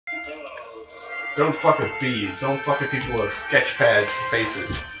Don't fuck with bees. Don't fuck with people with sketch pad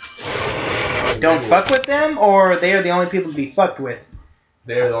faces. Don't fuck with them, or they are the only people to be fucked with?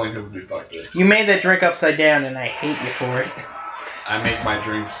 They're the only people to be fucked with. You made that drink upside down, and I hate you for it. I make my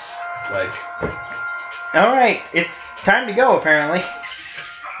drinks like... Alright, it's time to go, apparently.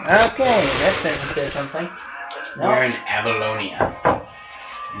 Okay, that sentence says something. No. We're in Avalonia.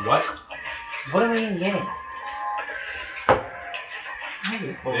 What? What are we even getting?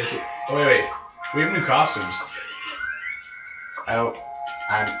 Oh, wait. We have new costumes. Oh,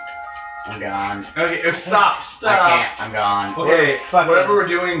 I'm gone. Okay, stop. I can't. I'm gone. Okay, whatever we're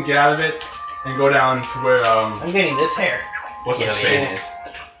doing, get out of it and go down to where I'm getting this hair. what's his Killian face?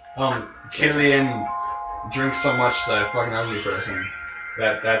 is. Killian drinks so much that I fucking ugly person.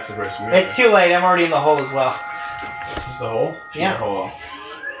 That's the person. It's too late. I'm already in the hole as well. Is this the hole? Yeah. The hole.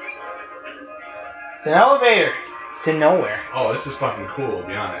 It's an elevator to nowhere. Oh, this is fucking cool, to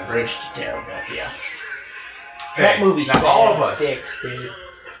be honest. Bridge to Terabithia. That movie's now all of us. dicks, dude.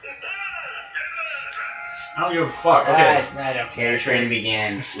 I don't give a fuck. Okay. I don't care. Air train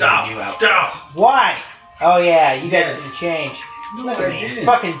begins. Stop. Why? Oh yeah, you guys didn't change. No, Look I at me. didn't.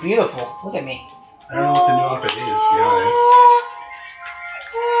 Fucking beautiful. Look at me. I don't know what the new outfit is, to be honest.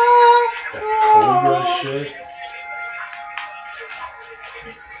 That Cobra shit.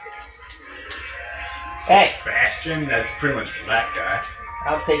 Hey, Bastion, that's pretty much a black guy.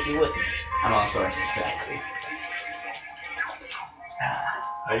 I'll take you with me. I'm also into sexy.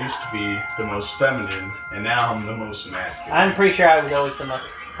 I used to be the most feminine, and now I'm the most masculine. I'm pretty sure I was always the most.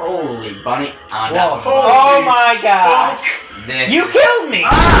 Holy bunny. On Whoa. top of Oh my gosh! this. You killed me!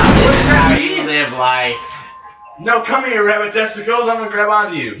 This is how you live life. No, come here, rabbit testicles. I'm gonna grab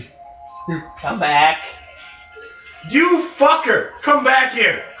onto you. Come back. You fucker! Come back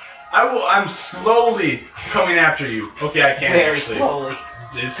here. I'm slowly coming after you. Okay, I can't Very actually. slowly.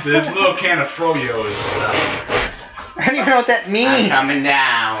 This little can of froyo is. I don't even know what that I'm means. coming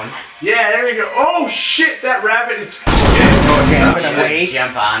down. Yeah, there you go. Oh shit, that rabbit is. Okay, I'm gonna You wait. just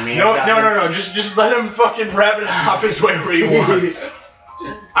jump on me. No. Just let him fucking rabbit hop his way where he wants.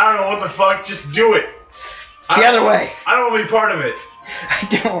 I don't know what the fuck. Just do it. The other way. I don't want to be part of it.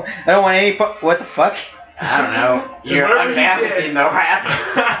 I don't want any. What the fuck? I don't know. You're whatever he unbalancing did. the rabbit.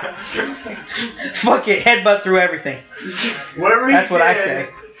 Fuck it. Headbutt through everything. Whatever he That's what I did, say.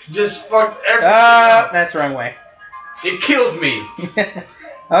 Just fucked everything up. That's the wrong way. It killed me.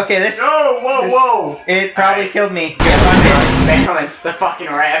 Okay, this. No, whoa. It probably killed me. Balance the fucking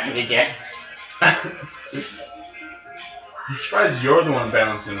rabbit again. I'm surprised you're the one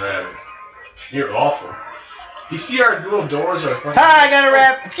balancing the rabbit. You're awful. You see our little doors are fucking... Ah, I got a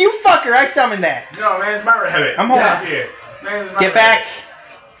wrap. You fucker, I summoned that. No, man, it's my rabbit. I'm holding. Get here. Man, it's my Get rabbit. back.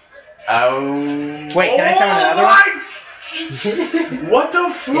 Oh. Wait, can I summon another one? What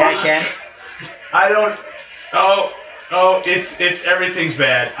the fuck? Yeah, I can. I don't... Oh, it's everything's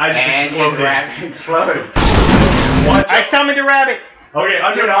bad. I just And his exploded. rabbit exploded. Watch I out. summoned a rabbit. Okay, Get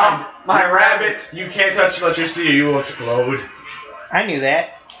undermine. off my rabbit. You can't touch electricity or you will explode. I knew that.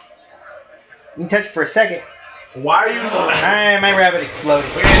 You can touch it for a second. Why are you... My rabbit exploded.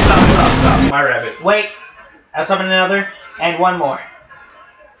 Okay, stop. My rabbit. Wait. I'll summon another. And one more.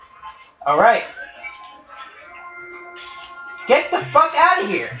 Alright. Get the fuck out of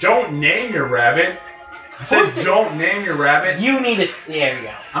here. Don't name your rabbit. I said don't name your rabbit. You need to... There we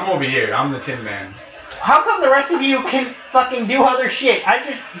go. I'm over here. I'm the Tin Man. How come the rest of you can fucking do other shit? I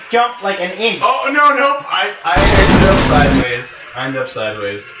just jumped like an inch. Oh, no. I ended up sideways. I ended up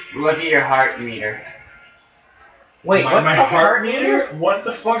sideways. Look at your heart meter. Wait, what my the heart meter? What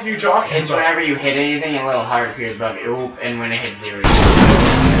the fuck are you talking It's about? whenever you hit anything, a little heart appears above it. Oop, and when it hits 0,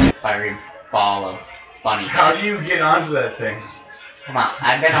 fiery ball of bunny. How do you get onto that thing? Come on,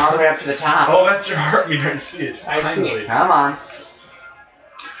 I've been all the way up to the top. Oh, that's your heart meter. I see it. I see Finally. it. Come on.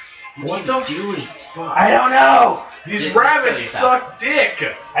 What the doing? Fuck. I don't know. These Just rabbits kill yourself. suck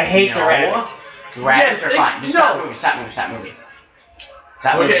dick. I hate the No. rabbit. Rabbits Yes, are fine. Just no. stop moving. Stop moving.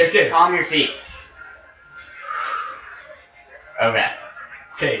 Stop moving. Okay. Calm your feet. Okay.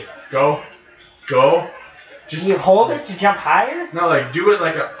 Okay, go. Just You hold it to jump higher? no, like do it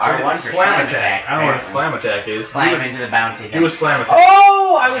like a R1 for slam attacks, I don't know what a apparently. slam attack is. Slam do, into the bounty do thing. a slam attack.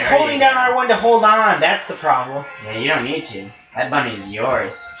 Oh, I was There holding you down go. R1 to hold on. That's the problem. Yeah, you don't need to. That bunny is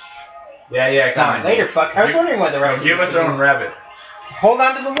yours. Yeah, come on. Later, fuck. I was wondering why the rest of Give you us our own rabbit. hold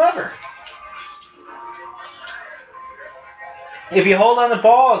on to the lever. If you hold on the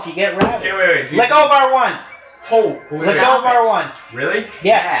balls, you get rabbits. Okay, wait. Let go of R1. Let go of R1. Really?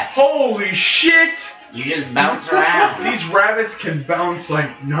 Yes. Holy shit! You just bounce around. These rabbits can bounce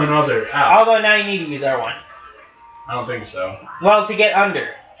like none other. Ow. Although now you need to use R1. I don't think so. Well, to get under.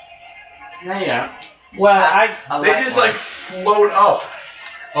 No, you don't. Well, They just like float up.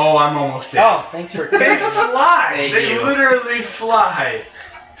 Oh, I'm almost dead. Oh, thanks for They fly. They They do. literally fly.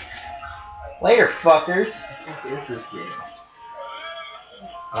 Later, fuckers. What is this game?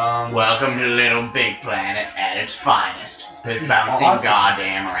 Welcome to Little Big Planet at its finest. This With is bouncing awesome.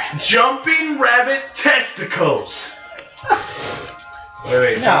 goddamn rabbits. Jumping rabbit testicles.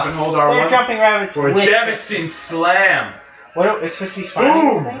 Wait, No, jump and hold they're R1 jumping rabbits for a with... devastating slam. What are it's supposed to be spawning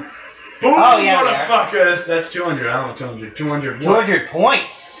Boom. these things? Boom, Oh, yeah, they are. motherfucker. That's 200. I don't know 200. 200 what? 200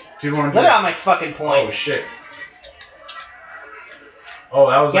 points. 200. Look at all my fucking Oh, points. shit. Oh,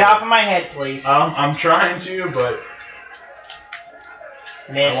 that was Get like off of my head, please. I'm trying to, but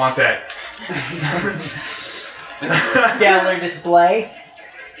Miss. I want that. Stellar display.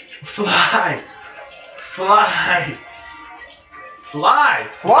 Fly. Fly. Fly.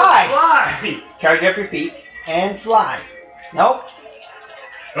 Fly. Fly. Charge up your feet and fly. Nope.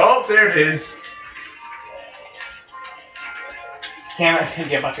 Oh, there it is. Camera's gonna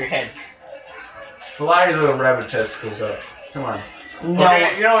get off your head. Fly your little rabbit testicles up. Come on. No.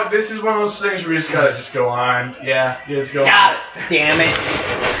 Okay, you know what? This is one of those things where you just gotta just go on. Yeah, you just go Got on. it. Damn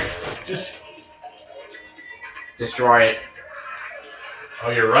it. Just. Destroy it. Oh,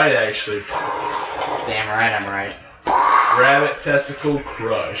 you're right, actually. Damn right, I'm right. Rabbit testicle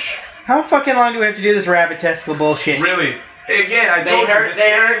crush. How fucking long do we have to do this rabbit testicle bullshit? Really? Again, I They told you hurt. this They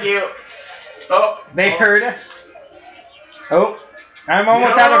game- hurt you. Oh, They oh, hurt us. Oh, I'm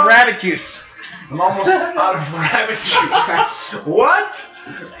almost out of No. rabbit juice. I'm almost out of rabbit juice. What?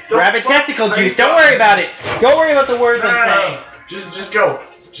 The Rabbit fuck testicle are juice. you Don't worry about it. Don't worry about the words No, I'm no, no. saying. Just go.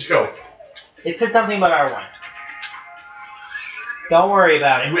 Just go. It said something about R1. Don't worry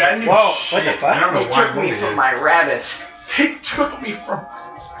about it. I knew Whoa, shit. what the I don't fuck? know They why took me they from did. my rabbit. They took me from.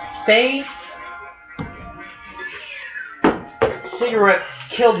 They... Cigarettes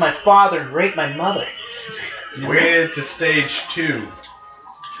killed my father and raped my mother. You made it to stage 2.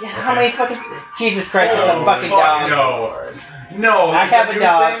 Yeah, how many fucking... Jesus Christ, it's a Oh, fucking fuck dog. No. No. I there's have a new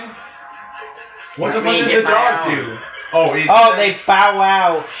dog. thing? What the Let me fuck does get the my dog own. do? Oh, it Oh, they bow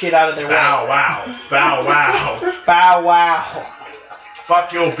wow shit out of their way. Bow wow. Bow wow. Bow wow.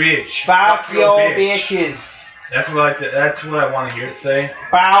 Fuck your bitch. Fuck your bitch. bitches. That's what I want to hear it say.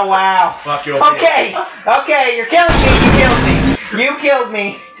 Bow wow. Fuck your bitch. Okay, okay, you're killing me. You killed me. You killed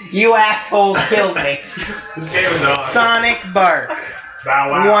me. You assholes killed me. This game is awesome. Sonic bark.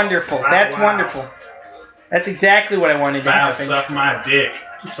 Bow wow. Wonderful. Bow That's wow. wonderful. That's exactly what I wanted to Bow, happen. suck my dick.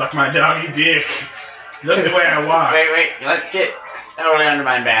 Suck my doggy dick. Look the way I walk. Wait. Let's get totally under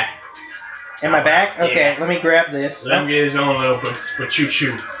my back. Am I back? Okay, Yeah. let me grab this. Let him get his own little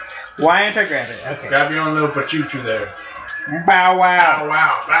choo-choo. Why aren't I grabbing it? Okay. Grab your own little choo-choo there. Bow Bow wow.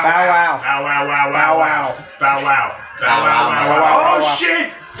 wow. Bow Bow wow. Bow wow. Wow Bow wow. wow. Bow wow. Bow Bow wow. wow. Bow Bow wow. wow. Bow wow. Oh shit!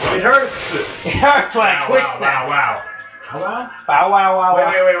 It hurts. It hurts when I Bow twist wow. them. Bow wow. Bow wow. Bow wow wow wow.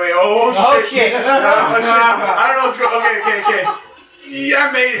 Wait. Oh Oh, shit. shit. Oh, shit. I don't know what's going on. Okay. Yeah,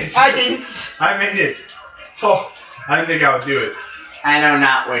 I made it. I didn't. I made it. Oh, I didn't think I would do it. I know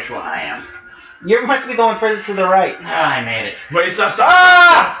not which one I am. You must be the one furthest to the right. Oh, I made it. Wait, stop.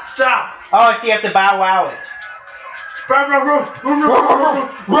 Ah! Stop. Oh, I see you have to bow wow it.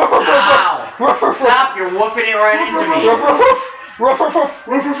 Ow! Stop! You're woofing it right into me.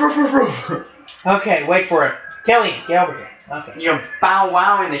 Okay, wait for it. Kelly, get over here. Okay. You're bow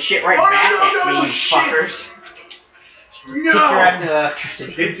wowing the shit right Oh, back no, at me, you shit. fuckers. Kick your ass into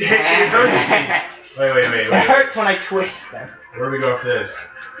electricity. It hurts me. Wait. It hurts when I twist them. Where do we go for this?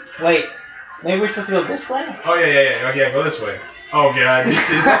 Wait, maybe we're supposed to go this way? Oh, yeah. Okay, go this way. Oh, God. This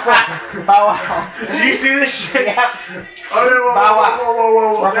is... Bow wow. Do you see this shit? Yeah. Oh, no, Bow wow.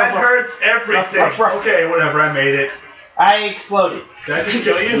 whoa. That hurts everything. Okay, whatever. I made it. I exploded. Did I just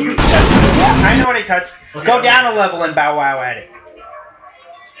kill you? Yeah, I know what I touched. Okay, Go okay. down a level and bow wow at it.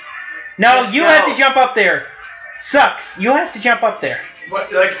 No, Just you go. have to jump up there. Sucks. You have to jump up there.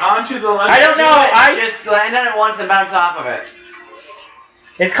 What, like, onto the left? I don't know. Just land on it once and bounce off of it.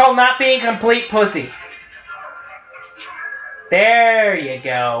 It's called not being complete pussy. There you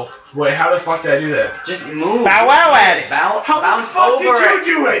go. Wait, how the fuck did I do that? Just move. Bow wow at it. Bounce How the bounce fuck over did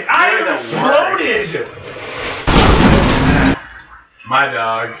you do it? I You're the exploded! My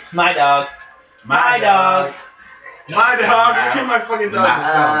dog. My dog. My dog. My dog. Look at my fucking dog.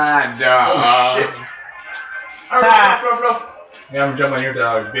 My Oh dog. shit. Ruff. Yeah, I'm jumping on your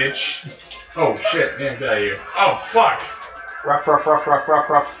dog, bitch. Oh shit. Yeah, get out of here. Oh fuck. Ruff. No,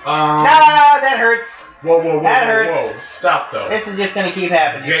 Um. that hurts. Whoa. That hurts. Stop though. This is just gonna keep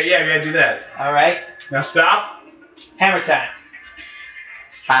happening. Yeah, we gotta do that. Alright. Now stop. Hammer time.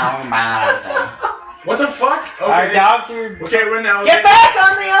 Bow. What the fuck? Okay. Our dogs are... Okay, we're now. Get back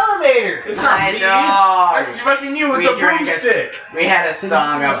on the elevator! It's me. That's fucking you with We the drank broomstick. We had a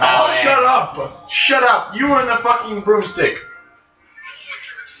song about it. Shut up. Shut up. You were in the fucking broomstick.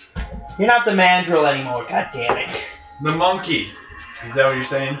 You're not the mandrill anymore, god damn it. The monkey. Is that what you're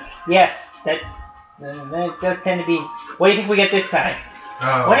saying? Yes, that does tend to be. What do you think we get this time?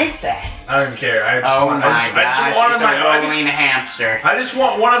 Oh. What is that? I don't even care. I just Oh want, my I just gosh, want it's my a own. rolling hamster. I just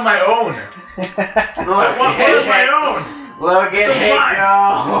want one of my own. I want one of my own. Look at So it mine.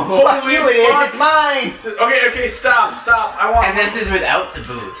 go. Fuck you, it is. It's mine. Okay, stop. I want. And this is without the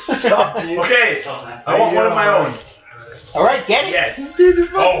boost. Okay, I want one of my own. All right, get it. Yes.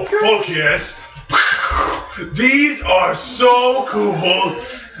 Oh, fuck yes. These are so cool.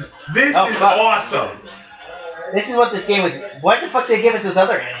 This is fuck. awesome. This is what this game was. Why the fuck did they give us those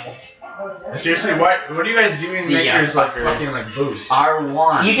other animals? Seriously, what are you guys doing to make yours like fucking like boost?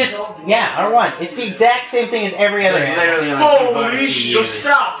 R1. You just, R1. It's the exact same thing as every other There's animal. literally only two Holy buttons to shit! use.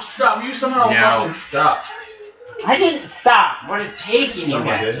 Stop! You somehow No. fucking stop. I didn't stop. What is taking you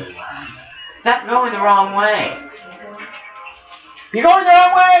Someone guys? did. Stop going the wrong way. You're going the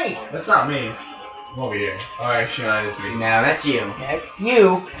wrong way. That's not me. I'm over here. Oh, actually, no, that is me. No, that's you. That's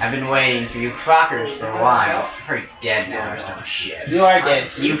you. I've been waiting for you fuckers for a while. You're dead now or some shit. You are dead.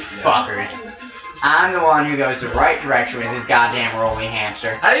 You fuckers. I'm the one who goes the right direction with this goddamn rolling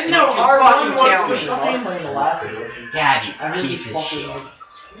hamster. I didn't know You R1 fucking was kill the me. fucking. God, you piece of shit.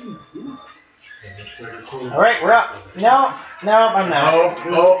 All right, we're up. No, I'm not.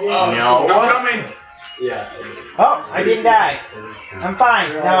 Oh, No. I'm coming. Oh, I didn't die. I'm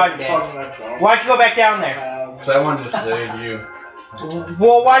fine. Now I'm dead. Why'd you go back down there? So I wanted to save you.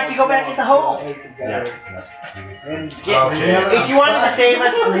 Well, why'd you go back in the hole? Okay. If you wanted to save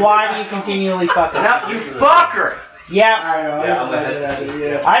us, why do you continually fuck us? No, you fucker! Yeah.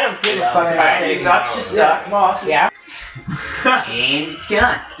 Yeah. I don't give a fuck about Alright, saving sucks you. to suck. Yeah. And it's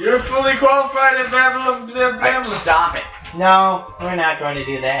gone. You're fully qualified at Battle of the Alright, stop it. No, we're not going to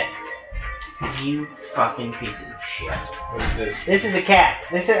do that. You fucking pieces of shit. What is this? This is a cat.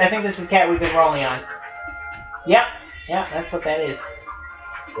 I think this is the cat we've been rolling on. Yep, that's what that is.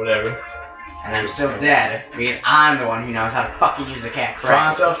 Whatever. And I'm still dead, because I'm the one who knows how to fucking use a cat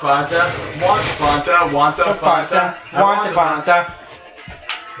correctly. Fanta. Want a Fanta. I Want a Fanta.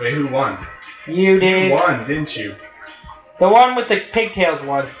 Wait, who won? You You did. won, didn't you? The one with the pigtails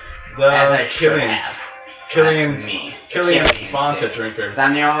won. As I should Killian's. have. Killian's. That's me. Killian's Killian's Fanta did. drinker. Because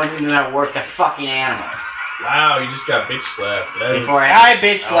I'm the only one who knows how to work the fucking animals. Wow, you just got bitch slapped. That is- Before I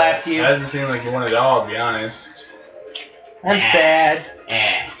bitch slapped you. That doesn't seem like you won at all, to be honest. I'm sad.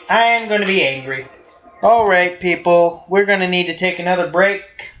 Eh. I am going to be angry. Alright, people. We're going to need to take another break.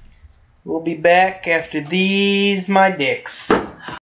 We'll be back after these, my dicks.